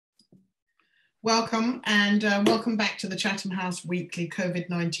Welcome and welcome back to the Chatham House weekly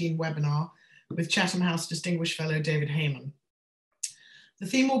COVID-19 webinar with Chatham House Distinguished Fellow David Heymann. The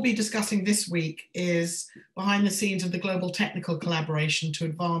theme we'll be discussing this week is behind the scenes of the global technical collaboration to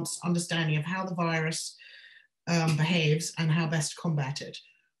advance understanding of how the virus behaves and how best to combat it,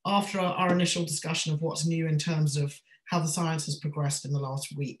 after our initial discussion of what's new in terms of how the science has progressed in the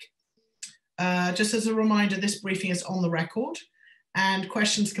last week. Just as a reminder, this briefing is on the record, and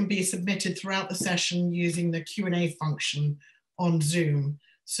questions can be submitted throughout the session using the Q&A function on Zoom.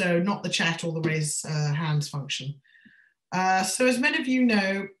 So not the chat or the raise hands function. So as many of you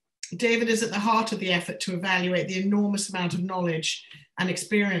know, David is at the heart of the effort to evaluate the enormous amount of knowledge and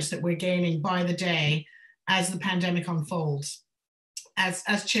experience that we're gaining by the day as the pandemic unfolds,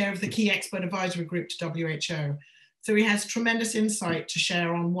 as chair of the key expert advisory group to WHO. So he has tremendous insight to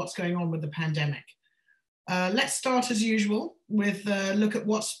share on what's going on with the pandemic. Let's start as usual with a look at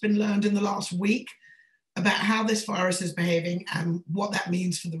what's been learned in the last week about how this virus is behaving and what that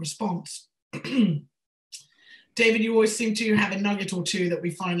means for the response. David, you always seem to have a nugget or two that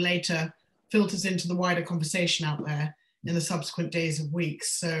we find later filters into the wider conversation out there in the subsequent days and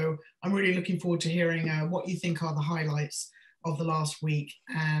weeks. So I'm really looking forward to hearing what you think are the highlights of the last week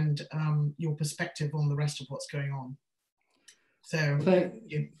and your perspective on the rest of what's going on. So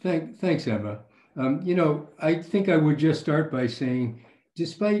thanks, Emma. You know, I think I would just start by saying,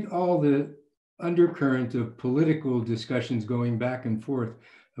 despite all the undercurrent of political discussions going back and forth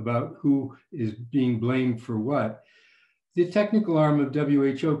about who is being blamed for what, the technical arm of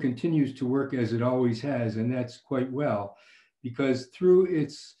WHO continues to work as it always has, and that's quite well, because through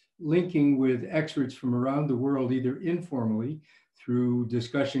its linking with experts from around the world, either informally through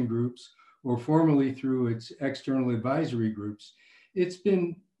discussion groups or formally through its external advisory groups, it's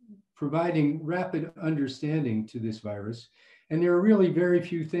been providing rapid understanding to this virus. And there are really very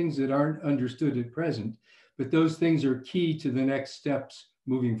few things that aren't understood at present, but those things are key to the next steps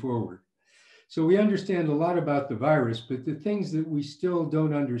moving forward. So we understand a lot about the virus, but the things that we still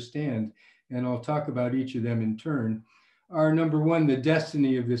don't understand, and I'll talk about each of them in turn, are number one, the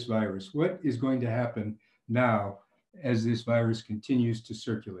destiny of this virus. What is going to happen now as this virus continues to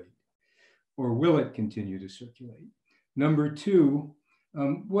circulate? Or will it continue to circulate? Number two,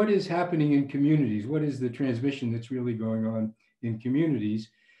 what is happening in communities? What is the transmission that's really going on in communities?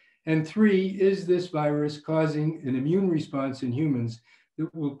 And three, is this virus causing an immune response in humans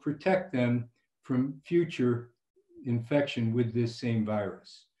that will protect them from future infection with this same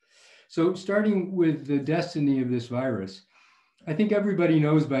virus? So starting with the destiny of this virus, I think everybody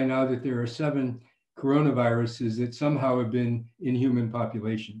knows by now that there are 7 coronaviruses that somehow have been in human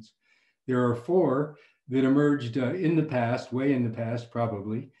populations. There are 4 that emerged in the past, way in the past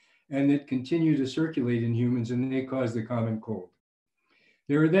probably, and that continue to circulate in humans, and they cause the common cold.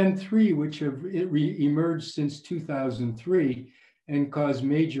 There are then 3 which have emerged since 2003 and cause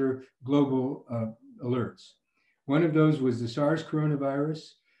major global alerts. One of those was the SARS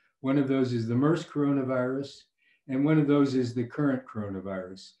coronavirus, one of those is the MERS coronavirus, and one of those is the current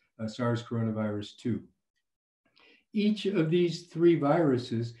coronavirus, SARS coronavirus 2. Each of these 3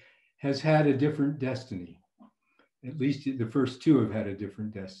 viruses has had a different destiny. At least the first 2 have had a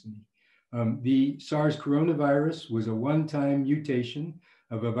different destiny. The SARS coronavirus was a one-time mutation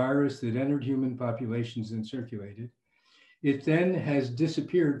of a virus that entered human populations and circulated. It then has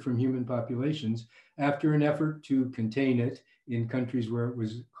disappeared from human populations after an effort to contain it in countries where it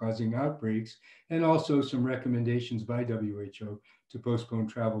was causing outbreaks, and also some recommendations by WHO to postpone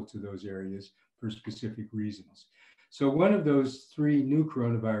travel to those areas for specific reasons. So one of those 3 new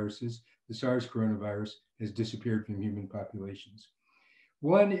coronaviruses, the SARS coronavirus, has disappeared from human populations.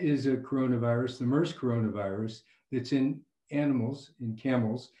 One is a coronavirus, the MERS coronavirus, that's in animals, in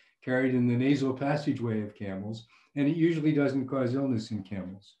camels, carried in the nasal passageway of camels, and it usually doesn't cause illness in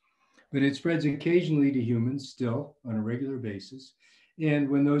camels. But it spreads occasionally to humans still on a regular basis. And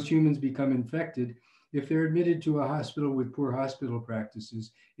when those humans become infected, if they're admitted to a hospital with poor hospital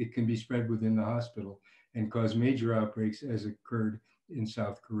practices, it can be spread within the hospital and cause major outbreaks, as occurred in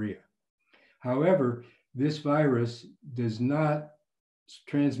South Korea. However, this virus does not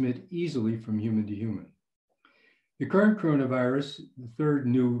transmit easily from human to human. The current coronavirus, the 3rd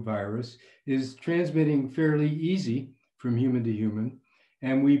new virus, is transmitting fairly easy from human to human,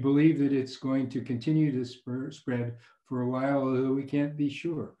 and we believe that it's going to continue to spread for a while, although we can't be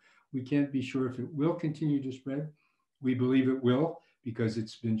sure. We can't be sure if it will continue to spread. We believe it will, because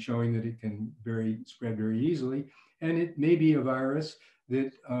it's been showing that it can spread very easily. And it may be a virus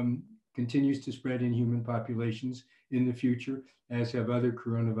that continues to spread in human populations in the future, as have other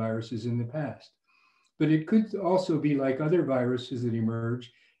coronaviruses in the past. But it could also be like other viruses that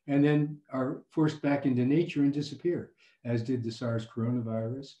emerge and then are forced back into nature and disappear, as did the SARS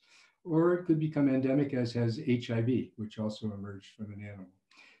coronavirus, or it could become endemic, as has HIV, which also emerged from an animal.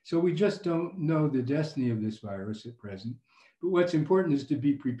 So we just don't know the destiny of this virus at present. But what's important is to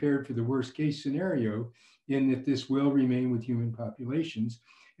be prepared for the worst case scenario, in that this will remain with human populations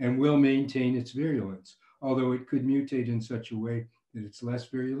and will maintain its virulence, although it could mutate in such a way that it's less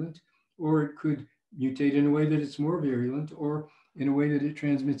virulent, or it could mutate in a way that it's more virulent, or in a way that it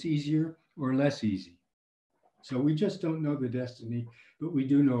transmits easier or less easy. So we just don't know the destiny, but we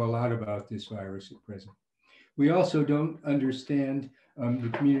do know a lot about this virus at present. We also don't understand the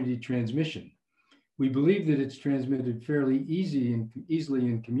community transmission. We believe that it's transmitted fairly easily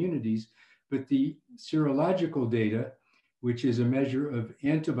in communities, but the serological data, which is a measure of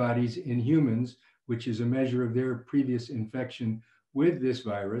antibodies in humans, which is a measure of their previous infection with this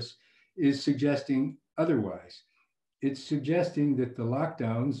virus, is suggesting otherwise. It's suggesting that the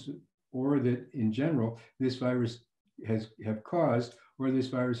lockdowns, or that in general, this virus have caused, or this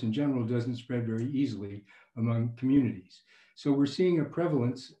virus in general doesn't spread very easily among communities. So we're seeing a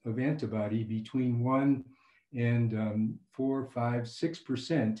prevalence of antibody between 1 and 4, 5,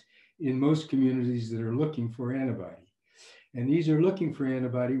 6% in most communities that are looking for antibody. And these are looking for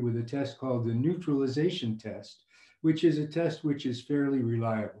antibody with a test called the neutralization test, which is a test which is fairly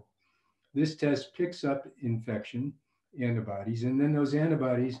reliable. This test picks up infection antibodies, and then those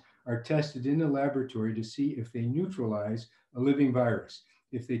antibodies are tested in a laboratory to see if they neutralize a living virus,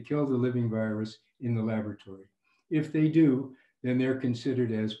 if they kill the living virus in the laboratory. If they do, then they're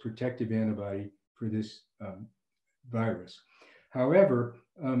considered as protective antibody for this virus. However,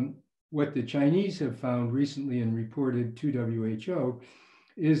 what the Chinese have found recently and reported to WHO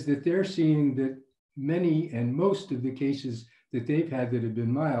is that they're seeing that many and most of the cases that they've had that have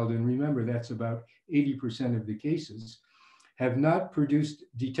been mild, and remember that's about 80% of the cases, have not produced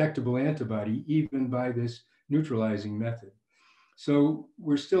detectable antibody even by this neutralizing method. So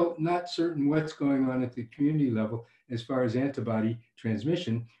we're still not certain what's going on at the community level as far as antibody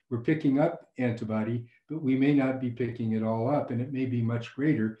transmission. We're picking up antibody, but we may not be picking it all up, and it may be much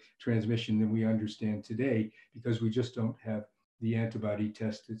greater transmission than we understand today, because we just don't have the antibody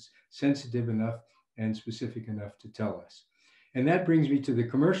test that's sensitive enough and specific enough to tell us. And that brings me to the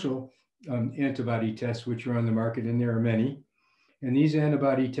commercial antibody tests, which are on the market, and there are many. And these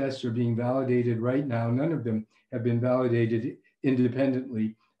antibody tests are being validated right now. None of them have been validated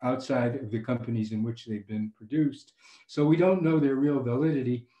independently outside of the companies in which they've been produced. So we don't know their real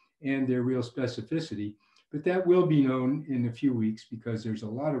validity and their real specificity, but that will be known in a few weeks, because there's a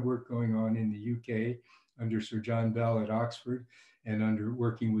lot of work going on in the UK under Sir John Bell at Oxford, and under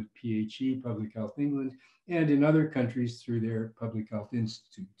working with PHE, Public Health England, and in other countries through their public health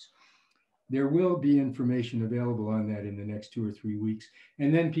institutes. There will be information available on that in the next 2 or 3 weeks.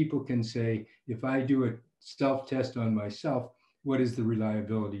 And then people can say, if I do a self-test on myself, what is the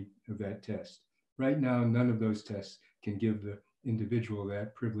reliability of that test? Right now, none of those tests can give the individual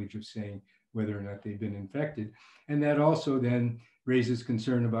that privilege of saying whether or not they've been infected. And that also then raises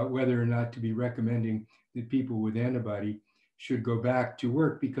concern about whether or not to be recommending that people with antibody should go back to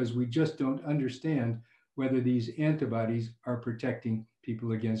work, because we just don't understand whether these antibodies are protecting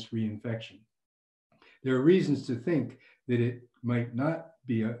people against reinfection. There are reasons to think that it might not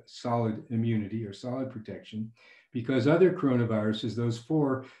be a solid immunity or solid protection, because other coronaviruses, those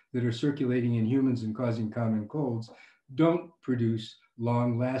 4 that are circulating in humans and causing common colds, don't produce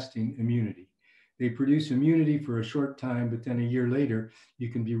long-lasting immunity. They produce immunity for a short time, but then a year later, you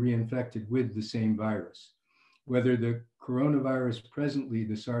can be reinfected with the same virus. Whether the coronavirus presently,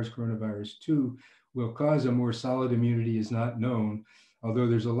 the SARS coronavirus 2, will cause a more solid immunity is not known, although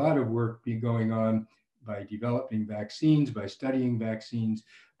there's a lot of work going on by developing vaccines, by studying vaccines,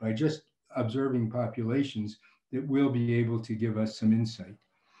 by just observing populations that will be able to give us some insight.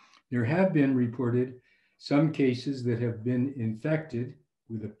 There have been reported some cases that have been infected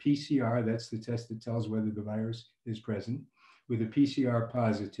with a PCR, that's the test that tells whether the virus is present, with a PCR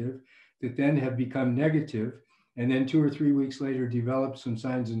positive, that then have become negative, and then 2 or 3 weeks later developed some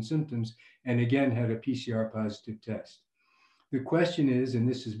signs and symptoms, and again had a PCR positive test. The question is, and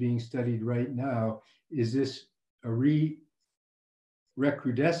this is being studied right now, is this a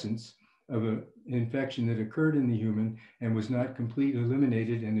recrudescence of an infection that occurred in the human and was not completely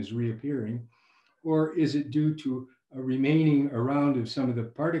eliminated and is reappearing? Or is it due to a remaining around of some of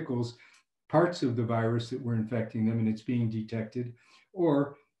the parts of the virus that were infecting them, and it's being detected?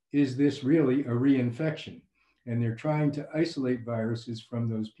 Or is this really a reinfection? And they're trying to isolate viruses from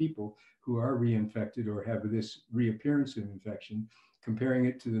those people who are reinfected or have this reappearance of infection, comparing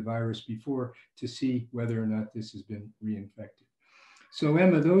it to the virus before to see whether or not this has been reinfected. So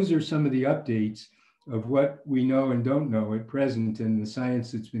Emma, those are some of the updates of what we know and don't know at present in the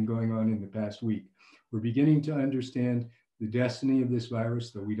science that's been going on in the past week. We're beginning to understand the destiny of this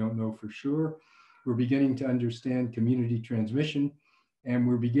virus, though we don't know for sure. We're beginning to understand community transmission, and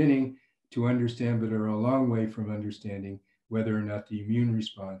we're beginning to understand, but are a long way from understanding, whether or not the immune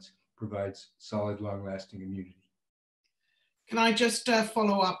response provides solid, long-lasting immunity. Can I just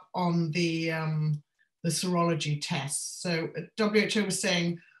follow up on the serology tests? So WHO was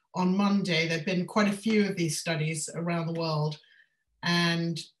saying on Monday, there've been quite a few of these studies around the world,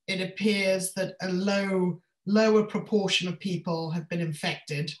 and it appears that a lower proportion of people have been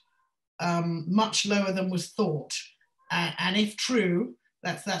infected, much lower than was thought. And if true,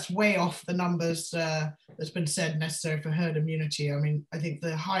 that's way off the numbers that's been said necessary for herd immunity. I mean, I think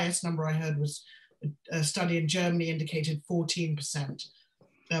the highest number I heard was a study in Germany indicated 14%,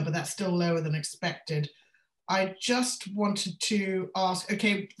 but that's still lower than expected. I just wanted to ask,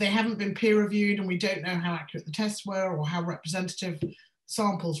 okay, they haven't been peer reviewed and we don't know how accurate the tests were or how representative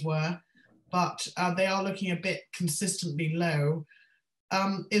samples were, but they are looking a bit consistently low.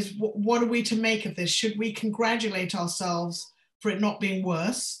 What are we to make of this? Should we congratulate ourselves for it not being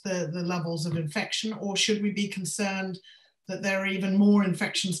worse, the levels of infection, or should we be concerned that there are even more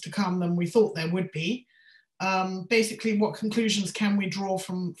infections to come than we thought there would be? Basically, what conclusions can we draw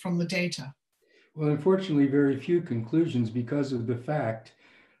from the data? Well, unfortunately, very few conclusions because of the fact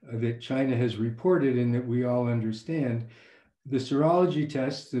that China has reported and that we all understand. The serology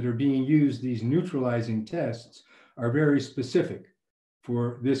tests that are being used, these neutralizing tests, are very specific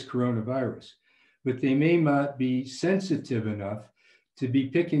for this coronavirus, but they may not be sensitive enough to be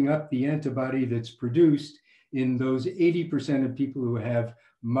picking up the antibody that's produced in those 80% of people who have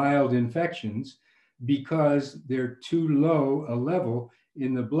mild infections because they're too low a level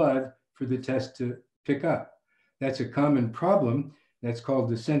in the blood for the test to pick up. That's a common problem. That's called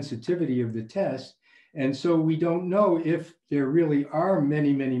the sensitivity of the test. And so we don't know if there really are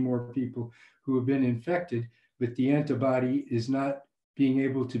many, many more people who have been infected, but the antibody is not being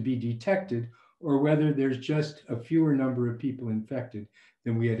able to be detected, or whether there's just a fewer number of people infected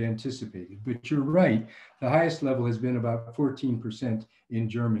than we had anticipated. But you're right, the highest level has been about 14% in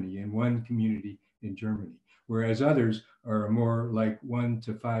Germany, in one community in Germany, whereas others are more like 1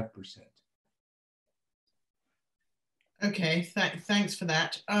 to 5%. Okay, thanks for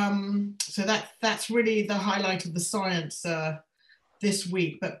that. So that's really the highlight of the science this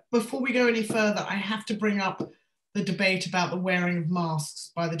week. But before we go any further, I have to bring up the debate about the wearing of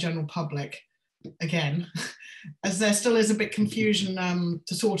masks by the general public again, as there still is a bit confusion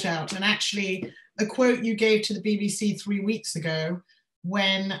to sort out. And actually, a quote you gave to the BBC 3 weeks ago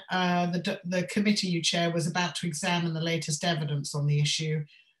when the committee you chair was about to examine the latest evidence on the issue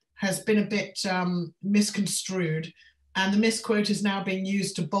has been a bit misconstrued. And the misquote is now being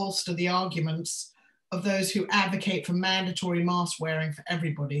used to bolster the arguments of those who advocate for mandatory mask wearing for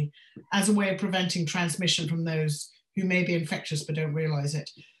everybody as a way of preventing transmission from those who may be infectious but don't realize it.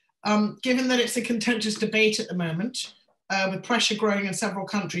 Given that it's a contentious debate at the moment, with pressure growing in several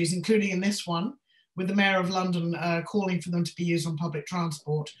countries, including in this one, with the Mayor of London calling for them to be used on public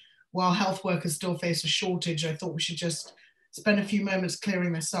transport, while health workers still face a shortage, I thought we should just spend a few moments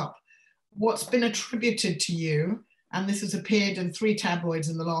clearing this up. What's been attributed to you, and this has appeared in 3 tabloids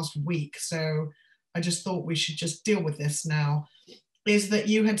in the last week, so I just thought we should just deal with this now, is that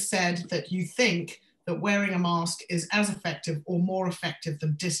you had said that you think that wearing a mask is as effective or more effective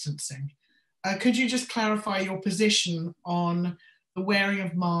than distancing. Could you just clarify your position on the wearing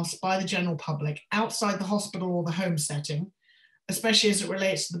of masks by the general public outside the hospital or the home setting, especially as it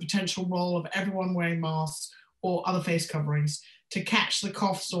relates to the potential role of everyone wearing masks or other face coverings to catch the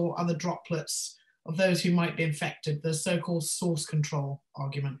coughs or other droplets of those who might be infected, the so-called source control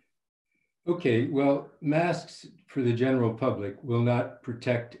argument? Okay, well, masks for the general public will not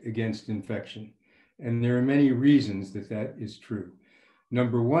protect against infection. And there are many reasons that that is true.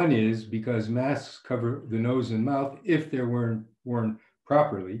 Number one is because masks cover the nose and mouth if they're worn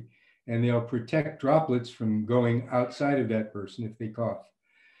properly, and they'll protect droplets from going outside of that person if they cough.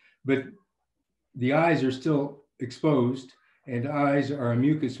 But the eyes are still exposed, and eyes are a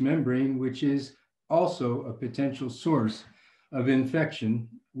mucous membrane, which is also a potential source of infection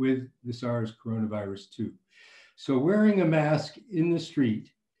with the SARS coronavirus 2. So wearing a mask in the street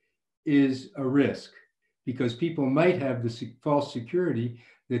is a risk because people might have the false security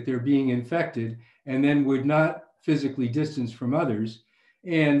that they're being infected and then would not physically distance from others.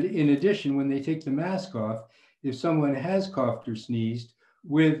 And in addition, when they take the mask off, if someone has coughed or sneezed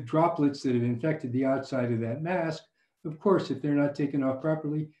with droplets that have infected the outside of that mask, of course, if they're not taken off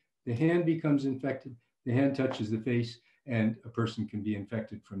properly, the hand becomes infected, the hand touches the face, and a person can be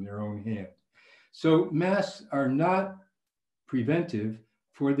infected from their own hand. So masks are not preventive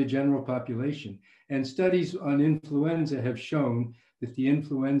for the general population. And studies on influenza have shown that the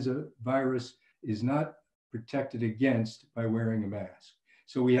influenza virus is not protected against by wearing a mask.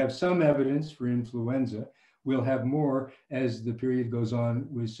 So we have some evidence for influenza. We'll have more as the period goes on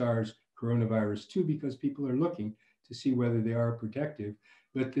with SARS coronavirus 2, because people are looking to see whether they are protective.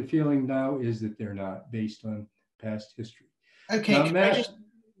 But the feeling now is that they're not, based on past history. Okay. Now,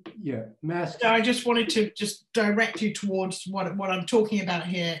 masks. I just wanted to just direct you towards what I'm talking about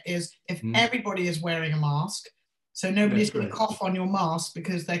here is if everybody is wearing a mask, so nobody's going to cough on your mask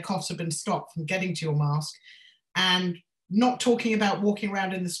because their coughs have been stopped from getting to your mask, and not talking about walking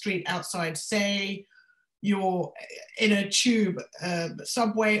around in the street outside, say you're in a tube,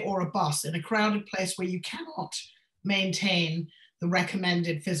 subway or a bus in a crowded place where you cannot maintain the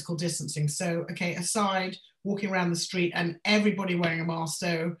recommended physical distancing. So, okay, aside walking around the street and everybody wearing a mask,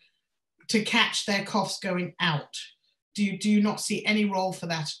 so to catch their coughs going out, do you not see any role for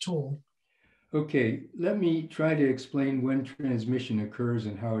that at all? Okay, let me try to explain when transmission occurs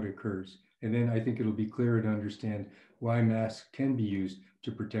and how it occurs. And then I think it'll be clearer to understand why masks can be used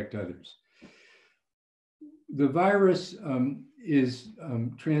to protect others. The virus is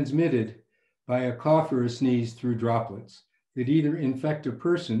transmitted by a cough or a sneeze through droplets that either infect a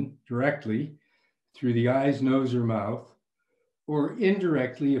person directly through the eyes, nose, or mouth, or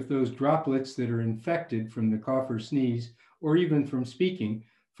indirectly if those droplets that are infected from the cough or sneeze, or even from speaking,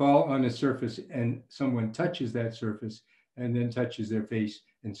 fall on a surface and someone touches that surface and then touches their face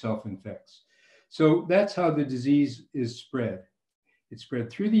and self-infects. So that's how the disease is spread. It's spread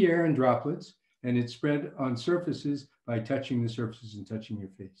through the air in droplets, and it's spread on surfaces by touching the surfaces and touching your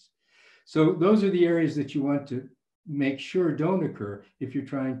face. So those are the areas that you want to make sure don't occur if you're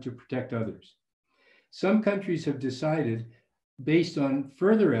trying to protect others. Some countries have decided, based on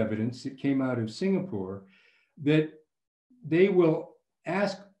further evidence that came out of Singapore, that they will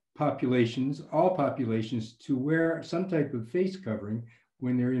ask populations, all populations, to wear some type of face covering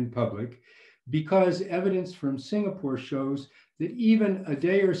when they're in public, because evidence from Singapore shows that even a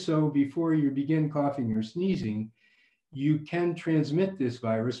day or so before you begin coughing or sneezing, you can transmit this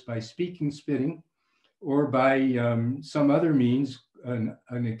virus by speaking, spitting, or by some other means, an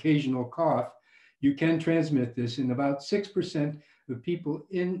occasional cough. You can transmit this, and about 6% of people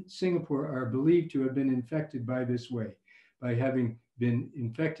in Singapore are believed to have been infected by this way, by having been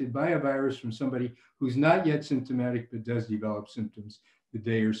infected by a virus from somebody who's not yet symptomatic but does develop symptoms the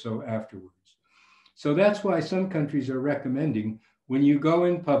day or so afterwards. So that's why some countries are recommending, when you go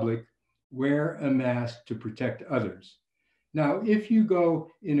in public, wear a mask to protect others. Now, if you go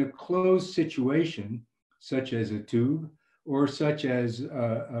in a closed situation, such as a tube, or such as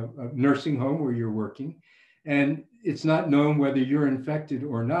a nursing home where you're working, and it's not known whether you're infected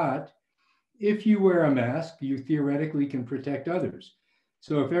or not, if you wear a mask, you theoretically can protect others.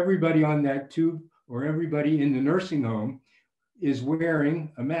 So if everybody on that tube or everybody in the nursing home is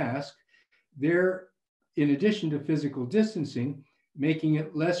wearing a mask, they're, in addition to physical distancing, making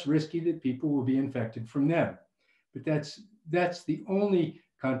it less risky that people will be infected from them. But that's the only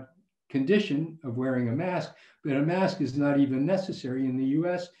condition of wearing a mask. But a mask is not even necessary in the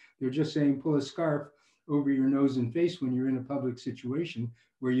US. They're just saying pull a scarf over your nose and face when you're in a public situation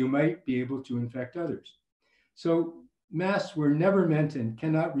where you might be able to infect others. So masks were never meant and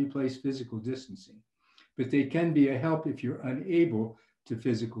cannot replace physical distancing, but they can be a help if you're unable to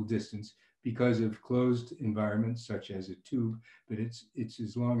physical distance because of closed environments such as a tube. But it's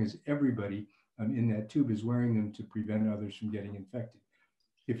as long as everybody in that tube is wearing them to prevent others from getting infected.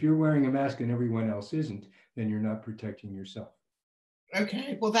 If you're wearing a mask and everyone else isn't, then you're not protecting yourself.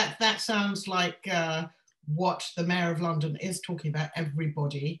 Okay, well that sounds like what the Mayor of London is talking about,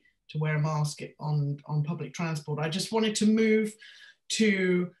 everybody to wear a mask on public transport. I just wanted to move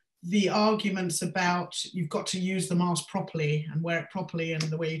to the arguments about you've got to use the mask properly and wear it properly and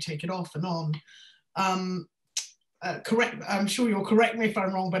the way you take it off and on. Correct, I'm sure you'll correct me if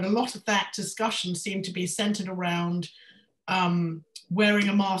I'm wrong, but a lot of that discussion seemed to be centered around wearing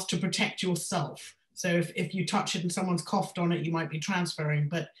a mask to protect yourself. So if you touch it and someone's coughed on it, you might be transferring.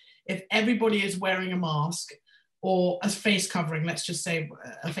 But if everybody is wearing a mask or a face covering, let's just say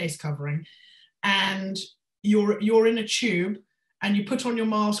a face covering, and you're in a tube and you put on your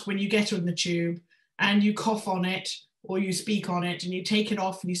mask when you get in the tube and you cough on it or you speak on it and you take it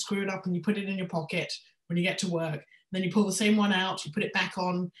off and you screw it up and you put it in your pocket when you get to work, then you pull the same one out, you put it back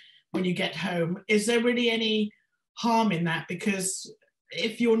on when you get home. Is there really any harm in that? Because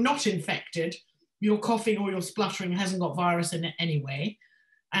if you're not infected, your coughing or your spluttering hasn't got virus in it anyway.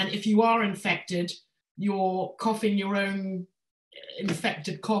 And if you are infected, you're coughing your own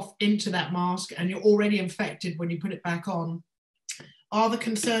infected cough into that mask and you're already infected when you put it back on, are the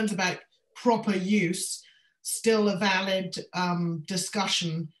concerns about proper use still a valid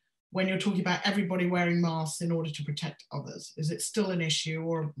discussion when you're talking about everybody wearing masks in order to protect others? Is it still an issue,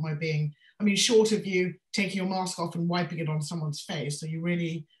 or am I being, I mean, short of you taking your mask off and wiping it on someone's face, are you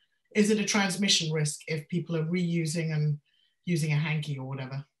really, is it a transmission risk if people are reusing and using a hanky or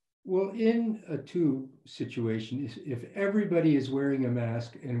whatever? Well, in a tube situation, if everybody is wearing a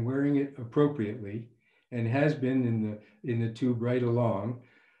mask and wearing it appropriately and has been in the tube right along,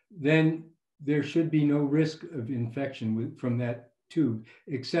 then there should be no risk of infection from that tube,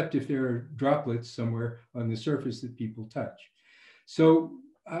 except if there are droplets somewhere on the surface that people touch. So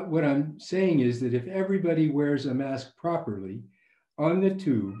what I'm saying is that if everybody wears a mask properly on the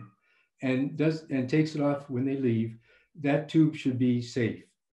tube and takes it off when they leave, that tube should be safe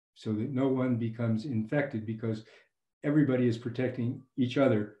so that no one becomes infected, because everybody is protecting each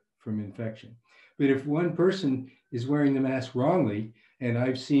other from infection. But if one person is wearing the mask wrongly, and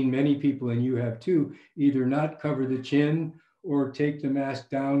I've seen many people, and you have too, either not cover the chin or take the mask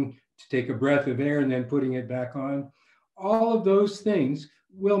down to take a breath of air and then putting it back on, all of those things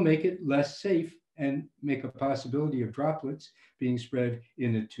will make it less safe and make a possibility of droplets being spread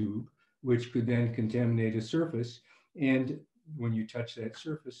in a tube, which could then contaminate a surface. And when you touch that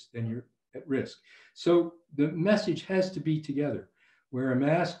surface, then you're at risk. So the message has to be together. Wear a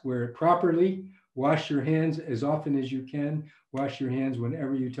mask, wear it properly, wash your hands as often as you can, wash your hands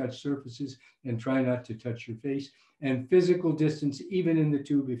whenever you touch surfaces, and try not to touch your face, and physical distance even in the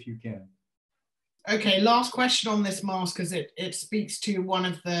tube if you can. Okay, last question on this mask, because it speaks to one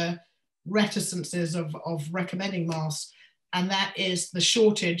of the reticences of recommending masks, and that is the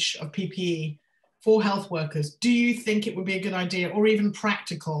shortage of PPE for health workers. Do you think it would be a good idea, or even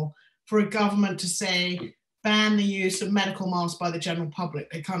practical, for a government to say, ban the use of medical masks by the general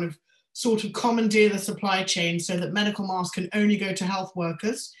public? They kind of sort of commandeer the supply chain so that medical masks can only go to health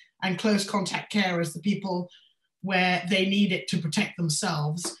workers and close contact carers, the people where they need it to protect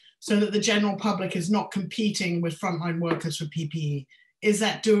themselves, so that the general public is not competing with frontline workers for PPE. Is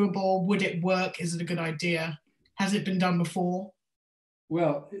that doable? Would it work? Is it a good idea? Has it been done before?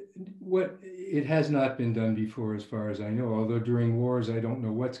 Well, it has not been done before, as far as I know, although during wars, I don't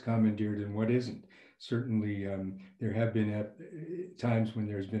know what's commandeered and what isn't. Certainly, there have been times when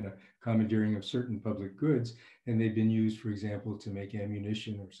there's been a commandeering of certain public goods, and they've been used, for example, to make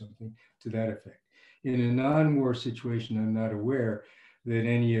ammunition or something to that effect. In a non-war situation, I'm not aware that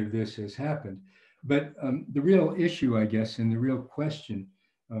any of this has happened. But the real issue, I guess, and the real question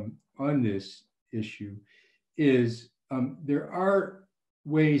on this issue is there are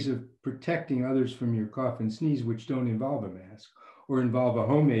ways of protecting others from your cough and sneeze which don't involve a mask or involve a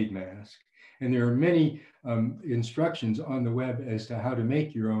homemade mask. And there are many instructions on the web as to how to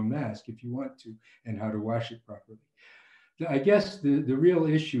make your own mask if you want to, and how to wash it properly. I guess the real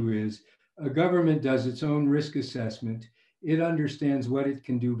issue is a government does its own risk assessment. It understands what it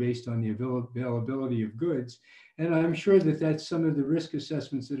can do based on the availability of goods. And I'm sure that that's some of the risk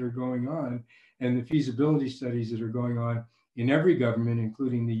assessments that are going on and the feasibility studies that are going on in every government,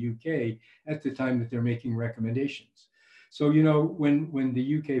 including the UK, at the time that they're making recommendations. So, you know, when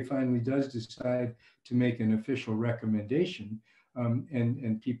the UK finally does decide to make an official recommendation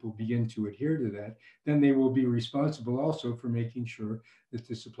and people begin to adhere to that, then they will be responsible also for making sure that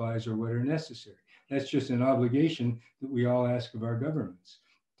the supplies are what are necessary. That's just an obligation that we all ask of our governments.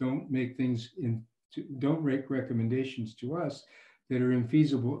 Don't make recommendations to us that are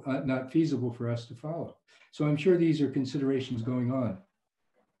infeasible, not feasible for us to follow. So I'm sure these are considerations going on.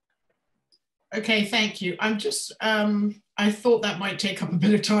 Okay, thank you. I'm just, I thought that might take up a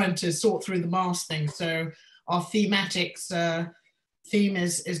bit of time to sort through the mask thing. So our thematics theme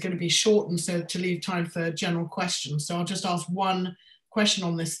is going to be shortened, so to leave time for general questions. So I'll just ask one question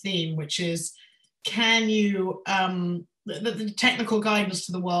on this theme, which is, can you, the technical guidance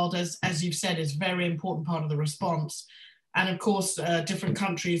to the world, as you've said, is a very important part of the response. And of course, different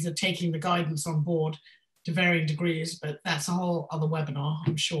countries are taking the guidance on board to varying degrees, but that's a whole other webinar,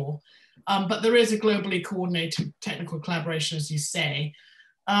 I'm sure. But there is a globally coordinated technical collaboration, as you say.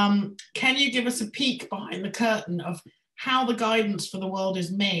 Can you give us a peek behind the curtain of how the guidance for the world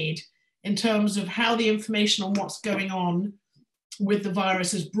is made in terms of how the information on what's going on with the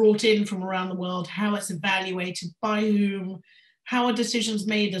virus is brought in from around the world, how it's evaluated, by whom, how are decisions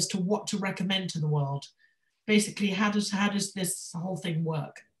made as to what to recommend to the world? Basically, how does this whole thing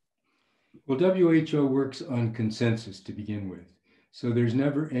work? Well, WHO works on consensus to begin with. So there's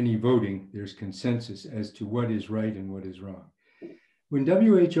never any voting, there's consensus as to what is right and what is wrong. When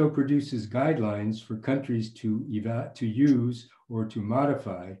WHO produces guidelines for countries to use or to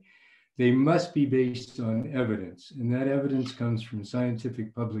modify, they must be based on evidence. And that evidence comes from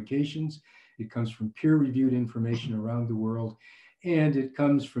scientific publications, it comes from peer-reviewed information around the world, and it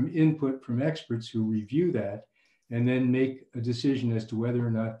comes from input from experts who review that and then make a decision as to whether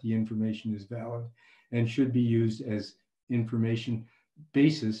or not the information is valid and should be used as information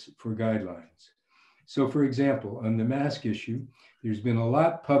basis for guidelines. So for example, on the mask issue, there's been a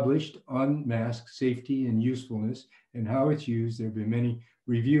lot published on mask safety and usefulness and how it's used. There have been many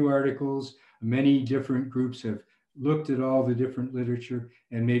review articles. Many different groups have looked at all the different literature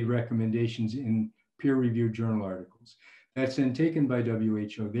and made recommendations in peer-reviewed journal articles. That's then taken by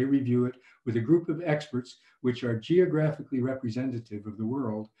WHO. They review it with a group of experts which are geographically representative of the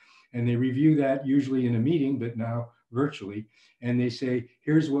world. And they review that usually in a meeting, but now virtually. And they say,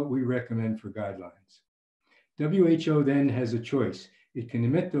 here's what we recommend for guidelines. WHO then has a choice. It can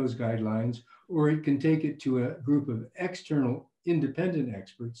emit those guidelines, or it can take it to a group of external independent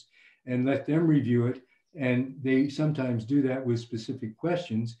experts and let them review it. And they sometimes do that with specific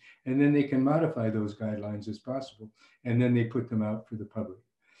questions, and then they can modify those guidelines as possible. And then they put them out for the public.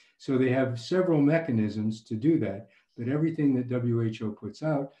 So they have several mechanisms to do that, but everything that WHO puts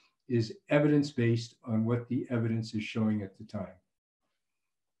out is evidence-based on what the evidence is showing at the time.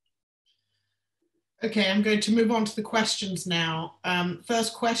 Okay, I'm going to move on to the questions now.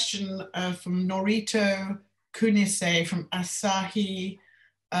 First question from Norito Kunise from Asahi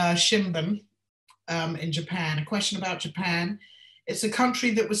Shimbun in Japan. A question about Japan. It's a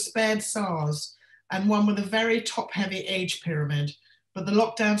country that was spared SARS and one with a very top-heavy age pyramid, but the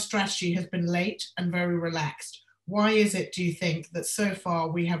lockdown strategy has been late and very relaxed. Why is it, do you think, that so far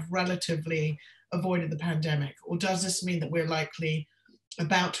we have relatively avoided the pandemic? Or does this mean that we're likely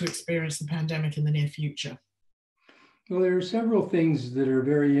about to experience the pandemic in the near future? Well, there are several things that are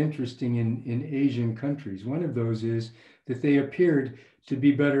very interesting in Asian countries. One of those is that they appeared to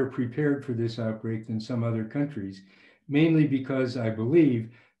be better prepared for this outbreak than some other countries, mainly because I believe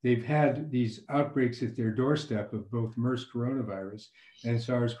they've had these outbreaks at their doorstep of both MERS coronavirus and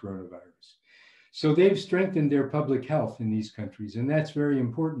SARS coronavirus. So they've strengthened their public health in these countries, and that's very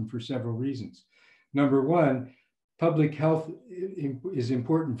important for several reasons. Number one, public health is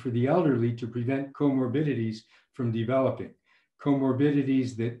important for the elderly to prevent comorbidities from developing.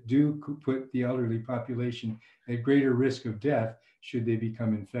 Comorbidities that do put the elderly population at greater risk of death should they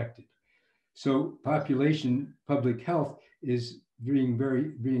become infected. So public health is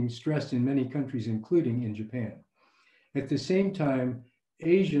being stressed in many countries, including in Japan. At the same time,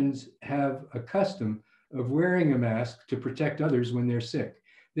 Asians have a custom of wearing a mask to protect others when they're sick.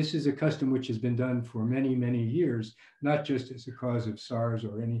 This is a custom which has been done for many, many years, not just as a cause of SARS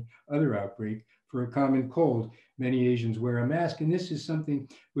or any other outbreak. For a common cold, many Asians wear a mask, and this is something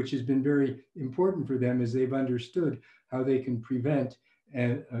which has been very important for them as they've understood how they can prevent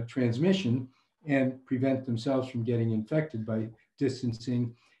a transmission and prevent themselves from getting infected by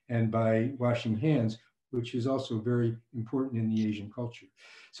distancing and by washing hands, which is also very important in the Asian culture.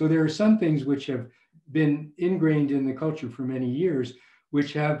 So there are some things which have been ingrained in the culture for many years,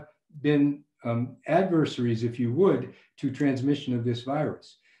 which have been adversaries, if you would, to transmission of this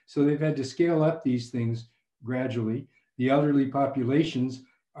virus. So they've had to scale up these things gradually. The elderly populations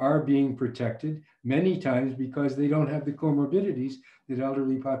are being protected many times because they don't have the comorbidities that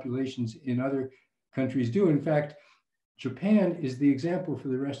elderly populations in other countries do. In fact, Japan is the example for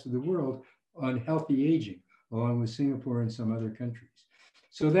the rest of the world on healthy aging, along with Singapore and some other countries.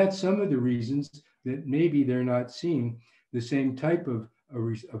 So that's some of the reasons that maybe they're not seeing the same type of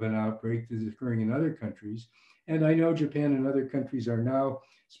an outbreak that is occurring in other countries. And I know Japan and other countries are now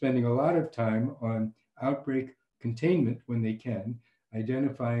spending a lot of time on outbreak containment when they can,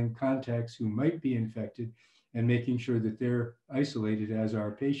 identifying contacts who might be infected and making sure that they're isolated as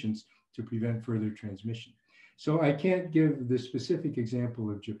are patients to prevent further transmission. So I can't give the specific example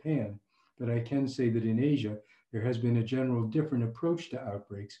of Japan, but I can say that in Asia, there has been a general different approach to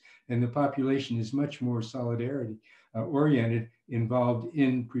outbreaks, and the population is much more solidarity oriented, involved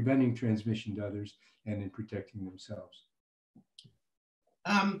in preventing transmission to others and in protecting themselves.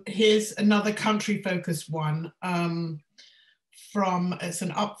 Here's another country-focused one it's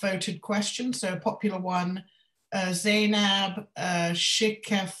an upvoted question, so a popular one, Zainab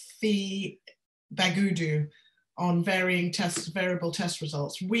Shikafi Bagudu on variable test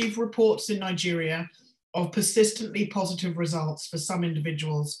results. We've reports in Nigeria of persistently positive results for some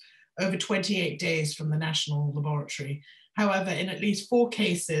individuals over 28 days from the national laboratory. However, in at least 4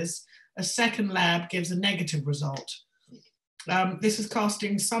 cases, a second lab gives a negative result. This is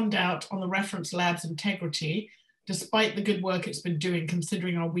casting some doubt on the reference lab's integrity despite the good work it's been doing,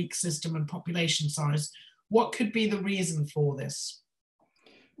 considering our weak system and population size. What could be the reason for this?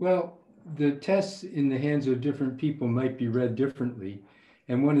 Well, the tests in the hands of different people might be read differently.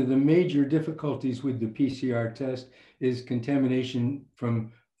 And one of the major difficulties with the PCR test is contamination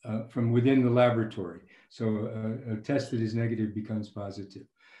from within the laboratory. So a test that is negative becomes positive.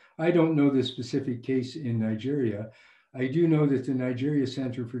 I don't know the specific case in Nigeria. I do know that the Nigeria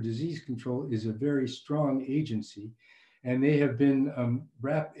Center for Disease Control is a very strong agency, and they have been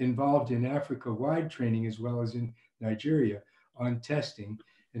involved in Africa-wide training as well as in Nigeria on testing.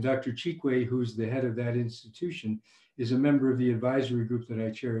 And Dr. Chikwe, who's the head of that institution, is a member of the advisory group that I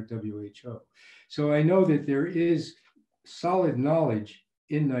chair at WHO. So I know that there is solid knowledge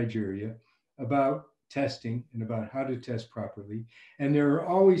in Nigeria about testing and about how to test properly. And there are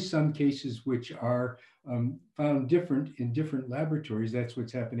always some cases which are found different in different laboratories. That's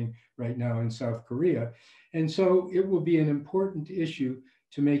what's happening right now in South Korea. And so it will be an important issue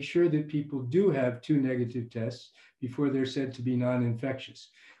to make sure that people do have 2 negative tests before they're said to be non-infectious.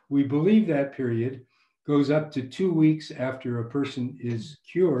 We believe that period goes up to 2 weeks after a person is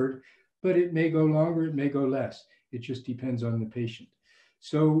cured, but it may go longer, it may go less. It just depends on the patient.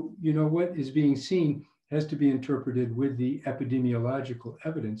 So, you know, what is being seen has to be interpreted with the epidemiological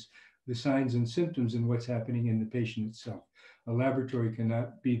evidence, the signs and symptoms, and what's happening in the patient itself. A laboratory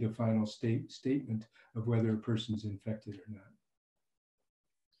cannot be the final statement of whether a person's infected or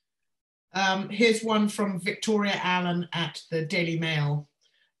not. Here's one from Victoria Allen at the Daily Mail.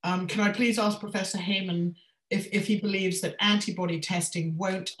 Can I please ask Professor Heymann if he believes that antibody testing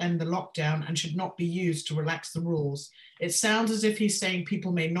won't end the lockdown and should not be used to relax the rules? It sounds as if he's saying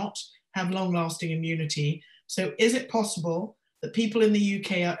people may not have long-lasting immunity. So is it possible that people in the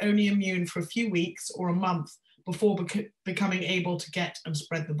UK are only immune for a few weeks or a month before becoming able to get and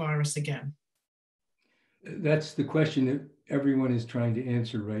spread the virus again? That's the question that everyone is trying to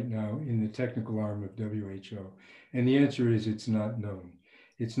answer right now in the technical arm of WHO. And the answer is it's not known.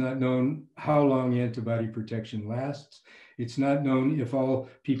 It's not known how long antibody protection lasts. It's not known if all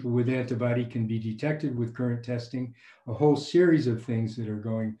people with antibody can be detected with current testing, a whole series of things that are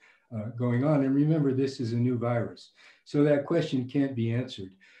going on. And remember, this is a new virus. So that question can't be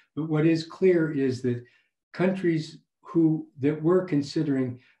answered. But what is clear is that countries that were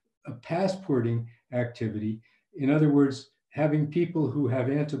considering a passporting activity, in other words, having people who have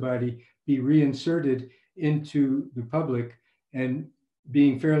antibody be reinserted into the public and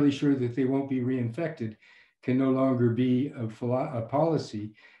being fairly sure that they won't be reinfected, can no longer be a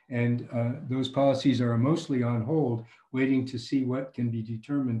policy. And those policies are mostly on hold, waiting to see what can be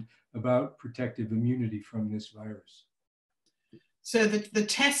determined about protective immunity from this virus. So the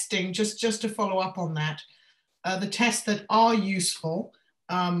testing, just to follow up on that, the tests that are useful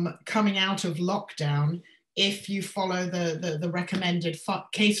coming out of lockdown, if you follow the recommended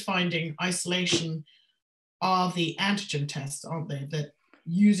case finding isolation, are the antigen tests, aren't they? That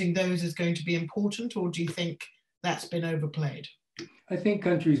using those is going to be important, or do you think that's been overplayed? I think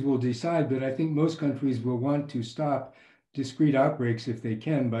countries will decide, but I think most countries will want to stop discrete outbreaks if they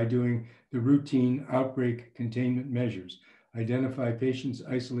can by doing the routine outbreak containment measures. Identify patients,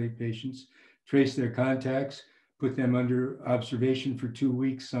 isolate patients, trace their contacts, put them under observation for 2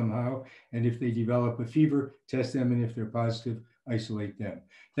 weeks somehow, and if they develop a fever, test them, and if they're positive, isolate them.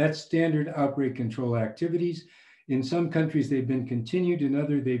 That's standard outbreak control activities. In some countries, they've been continued. In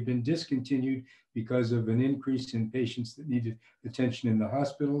others, they've been discontinued because of an increase in patients that needed attention in the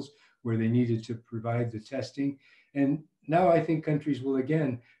hospitals where they needed to provide the testing. And now I think countries will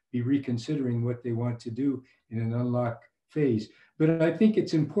again be reconsidering what they want to do in an unlock phase. But I think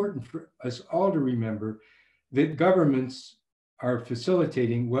it's important for us all to remember that governments are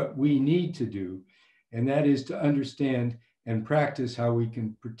facilitating what we need to do, and that is to understand and practice how we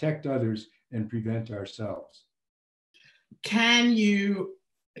can protect others and prevent ourselves. Can you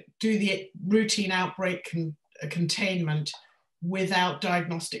do the routine outbreak containment without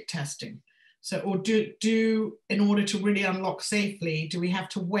diagnostic testing? So, or do in order to really unlock safely, do we have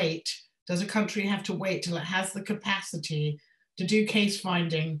to wait? Does a country have to wait till it has the capacity to do case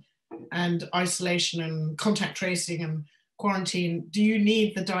finding and isolation and contact tracing and quarantine? Do you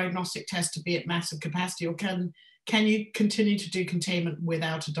need the diagnostic test to be at massive capacity, or can you continue to do containment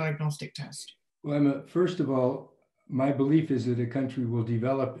without a diagnostic test? Well, Emma, first of all, my belief is that a country will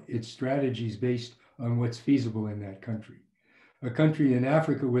develop its strategies based on what's feasible in that country. A country in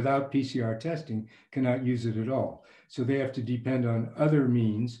Africa without PCR testing cannot use it at all. So they have to depend on other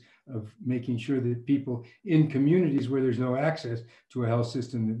means of making sure that people in communities where there's no access to a health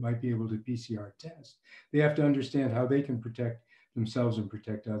system that might be able to PCR test, they have to understand how they can protect themselves and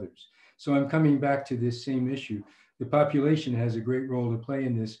protect others. So I'm coming back to this same issue. The population has a great role to play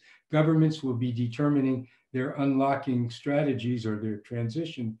in this. Governments will be determining their unlocking strategies or their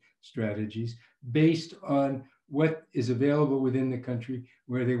transition strategies based on what is available within the country,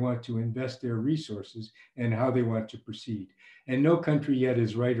 where they want to invest their resources and how they want to proceed. And no country yet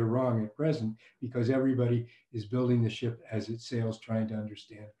is right or wrong at present, because everybody is building the ship as it sails, trying to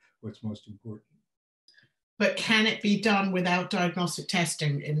understand what's most important. But can it be done without diagnostic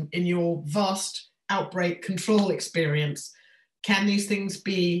testing? In your vast outbreak control experience, can these things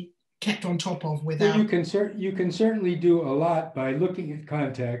be kept on top of without? Well, you can certainly do a lot by looking at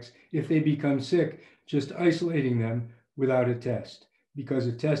contacts. If they become sick, just isolating them without a test, because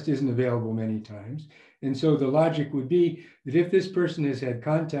a test isn't available many times. And so the logic would be that if this person has had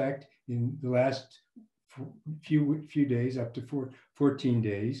contact in the last few days, up to 14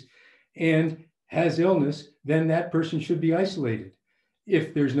 days, and has illness, then that person should be isolated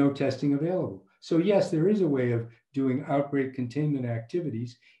if there's no testing available. So yes, there is a way of doing outbreak containment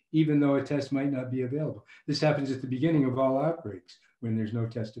activities, even though a test might not be available. This happens at the beginning of all outbreaks when there's no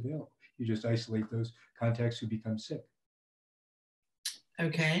test available. You just isolate those contacts who become sick.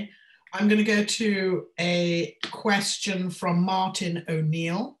 Okay, I'm going to go to a question from Martin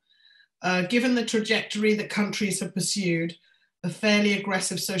O'Neill. Given the trajectory that countries have pursued, a fairly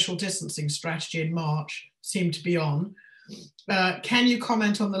aggressive social distancing strategy in March seemed to be on. Can you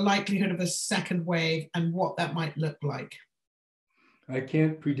comment on the likelihood of a second wave and what that might look like? I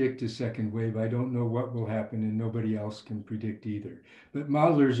can't predict a second wave. I don't know what will happen, and nobody else can predict either. But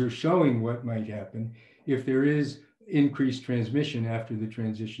modelers are showing what might happen if there is increased transmission after the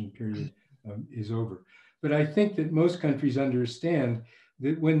transition period is over. But I think that most countries understand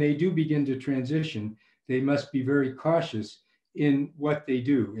that when they do begin to transition, they must be very cautious in what they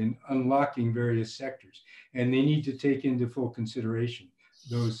do in unlocking various sectors. And they need to take into full consideration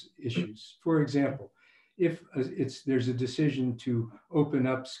those issues. For example, if there's a decision to open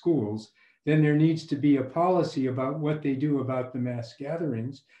up schools, then there needs to be a policy about what they do about the mass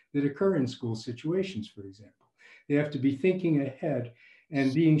gatherings that occur in school situations, for example. They have to be thinking ahead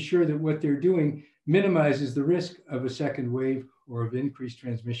and being sure that what they're doing minimizes the risk of a second wave or of increased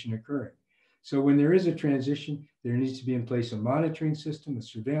transmission occurring. So when there is a transition, there needs to be in place a monitoring system, a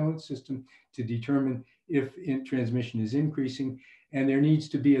surveillance system to determine if transmission is increasing, and there needs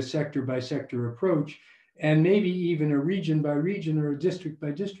to be a sector by sector approach, and maybe even a region by region or a district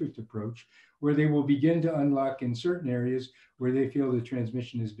by district approach, where they will begin to unlock in certain areas where they feel the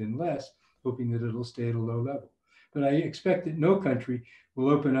transmission has been less, hoping that it'll stay at a low level. But I expect that no country will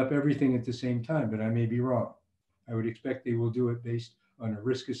open up everything at the same time, but I may be wrong. I would expect they will do it based on a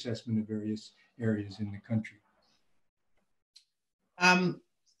risk assessment of various areas in the country.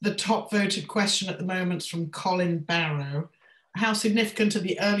 The top voted question at the moment is from Colin Barrow. How significant are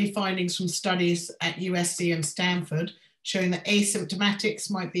the early findings from studies at USC and Stanford showing that asymptomatics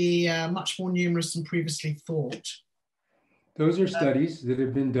might be much more numerous than previously thought? Those are studies that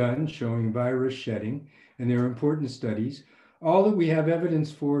have been done showing virus shedding, and they're important studies. All that we have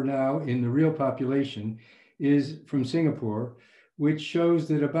evidence for now in the real population is from Singapore, which shows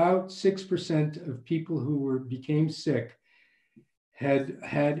that about 6% of people who became sick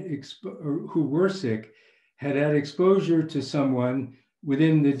who were sick had exposure to someone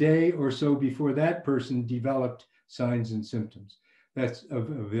within the day or so before that person developed signs and symptoms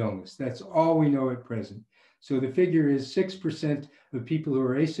of illness. That's all we know at present. So the figure is 6% of people who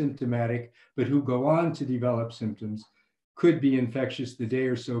are asymptomatic, but who go on to develop symptoms could be infectious the day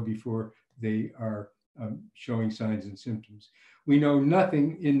or so before they are showing signs and symptoms. We know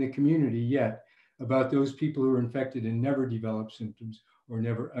nothing in the community yet about those people who are infected and never develop symptoms or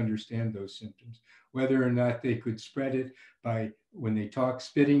never understand those symptoms, whether or not they could spread it by, when they talk,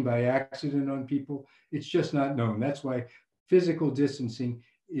 spitting by accident on people. It's just not known. That's why physical distancing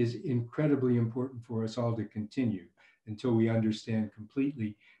is incredibly important for us all to continue until we understand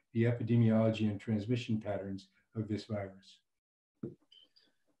completely the epidemiology and transmission patterns of this virus.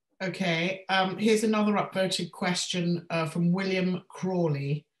 Okay, here's another upvoted question from William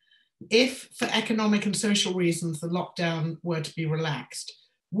Crawley. If, for economic and social reasons, the lockdown were to be relaxed,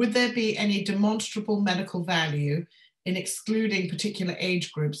 would there be any demonstrable medical value in excluding particular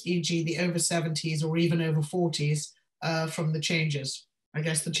age groups, e.g. the over 70s or even over 40s, from the changes? I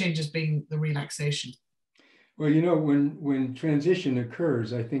guess the changes being the relaxation. Well, you know, when transition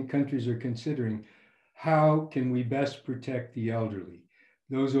occurs, I think countries are considering how can we best protect the elderly,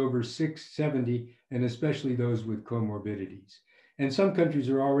 those over 70, and especially those with comorbidities. And some countries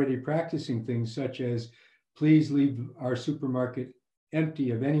are already practicing things such as, please leave our supermarket empty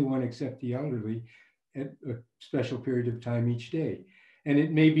of anyone except the elderly, at a special period of time each day. And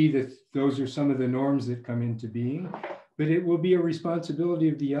it may be that those are some of the norms that come into being, but it will be a responsibility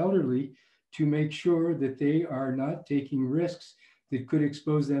of the elderly to make sure that they are not taking risks that could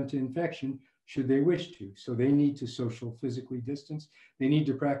expose them to infection should they wish to. So they need to social physically distance. They need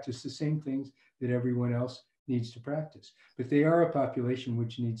to practice the same things that everyone else needs to practice. But they are a population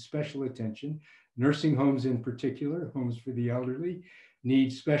which needs special attention. Nursing homes in particular, homes for the elderly,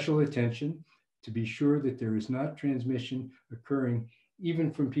 need special attention to be sure that there is not transmission occurring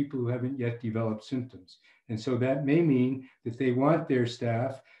even from people who haven't yet developed symptoms. And so that may mean that they want their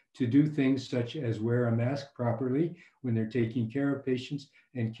staff to do things such as wear a mask properly when they're taking care of patients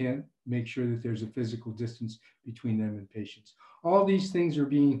and can't make sure that there's a physical distance between them and patients. All these things are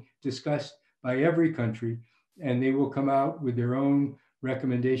being discussed by every country, and they will come out with their own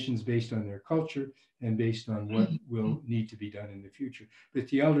recommendations based on their culture and based on what will need to be done in the future. But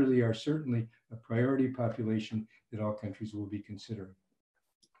the elderly are certainly a priority population that all countries will be considering.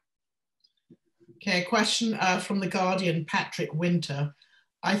 Okay, a question from The Guardian, Patrick Winter.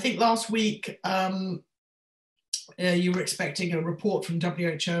 I think last week you were expecting a report from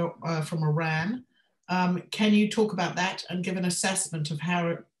WHO from Iran. Can you talk about that and give an assessment of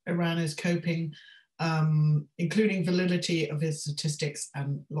how Iran is coping, including validity of its statistics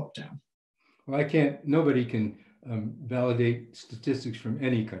and lockdown? Well, nobody can validate statistics from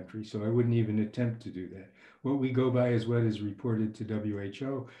any country, so I wouldn't even attempt to do that. What we go by is what is reported to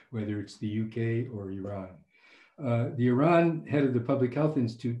WHO, whether it's the UK or Iran. The Iran head of the Public Health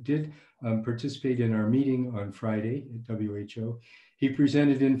Institute did participate in our meeting on Friday at WHO. He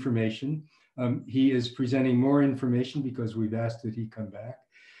presented information. He is presenting more information because we've asked that he come back.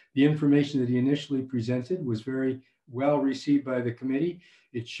 The information that he initially presented was very well received by the committee.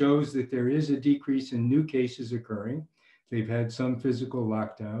 It shows that there is a decrease in new cases occurring. They've had some physical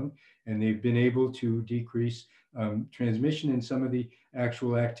lockdown, and they've been able to decrease transmission, and some of the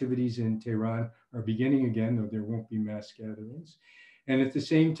actual activities in Tehran are beginning again, though there won't be mass gatherings. And at the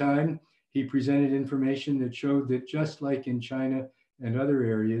same time, he presented information that showed that just like in China and other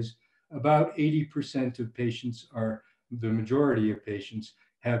areas, about 80% of patients the majority of patients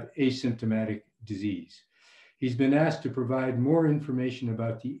have asymptomatic disease. He's been asked to provide more information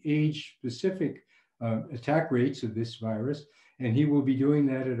about the age-specific attack rates of this virus, and he will be doing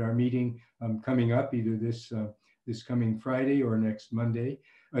that at our meeting coming up, either this coming Friday or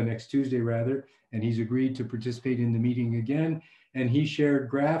next Tuesday rather. And he's agreed to participate in the meeting again. And he shared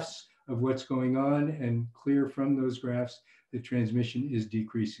graphs of what's going on, and clear from those graphs that transmission is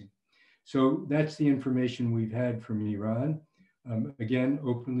decreasing. So that's the information we've had from Iran. Again,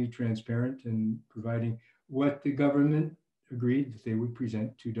 openly transparent and providing what the government agreed that they would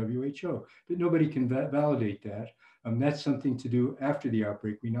present to WHO. But nobody can validate that. That's something to do after the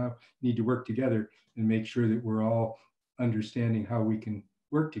outbreak. We now need to work together and make sure that we're all understanding how we can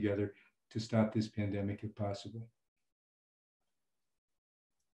work together to stop this pandemic if possible.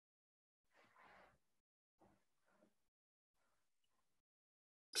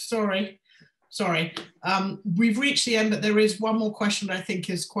 Sorry. We've reached the end, but there is one more question that I think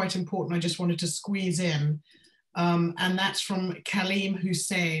is quite important. I just wanted to squeeze in, and that's from Kaleem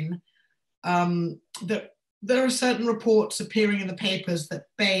Hussein, that there are certain reports appearing in the papers that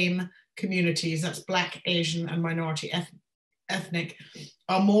BAME communities, that's Black, Asian, and minority ethnic,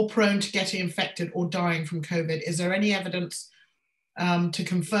 are more prone to getting infected or dying from COVID. Is there any evidence to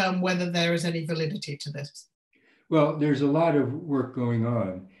confirm whether there is any validity to this? Well, there's a lot of work going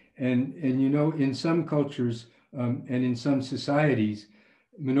on. And you know, in some cultures and in some societies,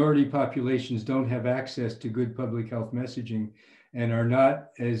 minority populations don't have access to good public health messaging and are not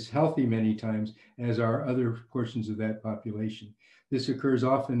as healthy many times as are other portions of that population. This occurs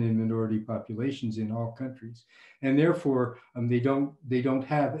often in minority populations in all countries. And therefore, they don't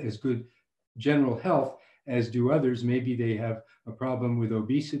have as good general health as do others. Maybe they have a problem with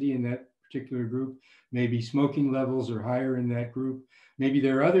obesity in that particular group. Maybe smoking levels are higher in that group. Maybe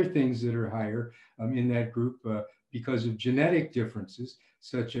there are other things that are higher in that group because of genetic differences,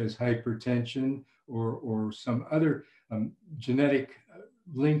 such as hypertension or some other genetic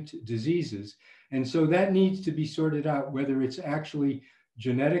linked diseases. And so that needs to be sorted out, whether it's actually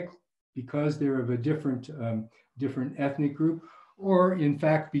genetic because they're of a different ethnic group, or in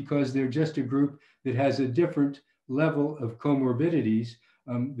fact, because they're just a group that has a different level of comorbidities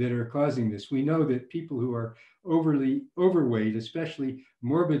that are causing this. We know that people who are overly overweight, especially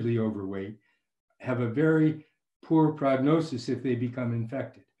morbidly overweight, have a very poor prognosis if they become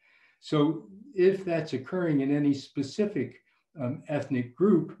infected. So if that's occurring in any specific ethnic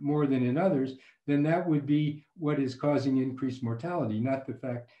group more than in others, then that would be what is causing increased mortality, not the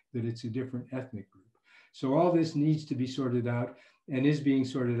fact that it's a different ethnic group. So all this needs to be sorted out and is being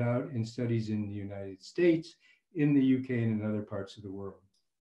sorted out in studies in the United States, in the UK, and in other parts of the world.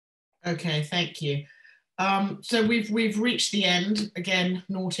 Okay, thank you. So we've reached the end. Again,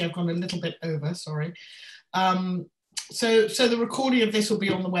 naughty, I've gone a little bit over, sorry. So the recording of this will be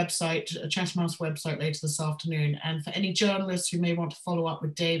on the website, Chatham House website later this afternoon. And for any journalists who may want to follow up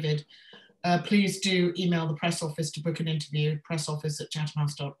with David, please do email the press office to book an interview,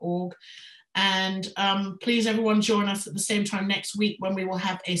 pressoffice@chathamhouse.org. And please everyone join us at the same time next week when we will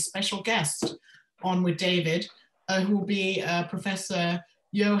have a special guest on with David, who will be Professor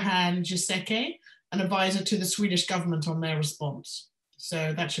Johan Giesecke, an advisor to the Swedish government on their response.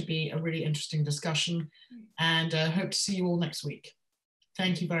 So that should be a really interesting discussion, and hope to see you all next week.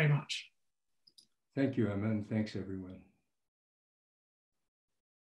 Thank you very much. Thank you, Emma, and thanks everyone.